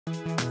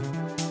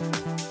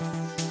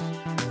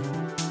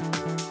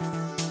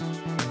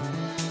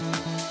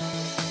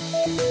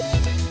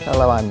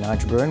Hello, I'm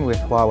Nigel Bruin with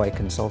Huawei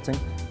Consulting.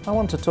 I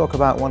want to talk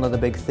about one of the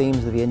big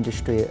themes of the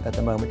industry at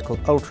the moment called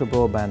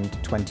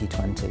Ultra-Broadband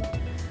 2020.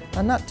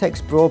 And that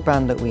takes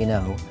broadband that we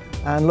know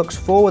and looks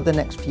forward the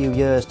next few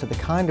years to the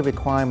kind of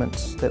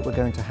requirements that we're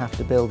going to have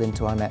to build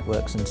into our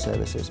networks and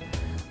services.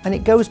 And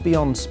it goes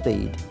beyond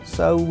speed.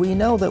 So we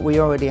know that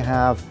we already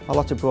have a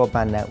lot of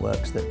broadband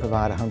networks that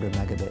provide 100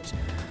 megabits.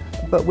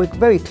 But we're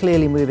very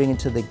clearly moving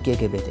into the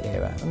gigabit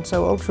era. And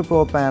so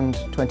Ultra-Broadband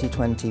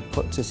 2020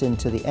 puts us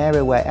into the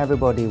era where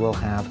everybody will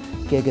have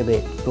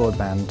gigabit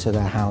broadband to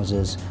their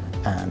houses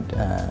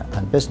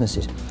and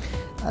businesses.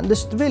 And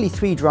there's really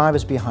three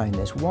drivers behind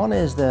this. One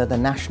is the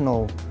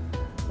national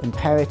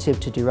imperative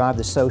to derive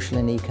the social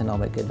and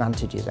economic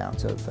advantages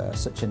out of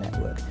such a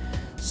network.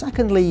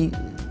 Secondly,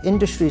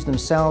 industries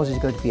themselves is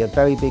going to be a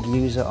very big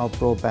user of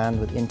broadband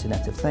with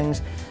Internet of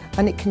Things,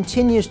 and it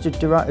continues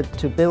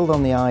to build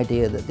on the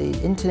idea that the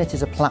Internet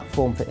is a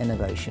platform for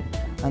innovation,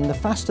 and the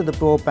faster the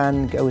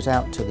broadband goes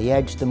out to the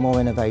edge, the more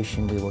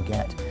innovation we will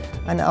get,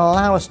 and it'll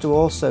allow us to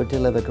also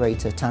deliver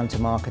greater time to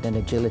market and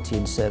agility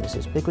in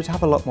services because we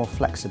have a lot more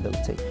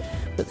flexibility.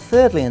 But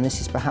thirdly, and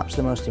this is perhaps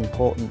the most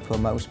important for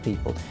most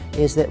people,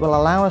 is that it will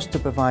allow us to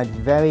provide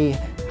very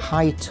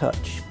high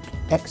touch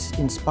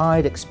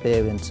inspired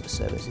experience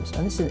services,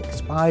 and this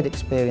inspired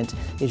experience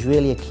is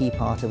really a key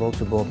part of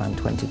Ultra-Broadband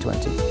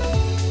 2020.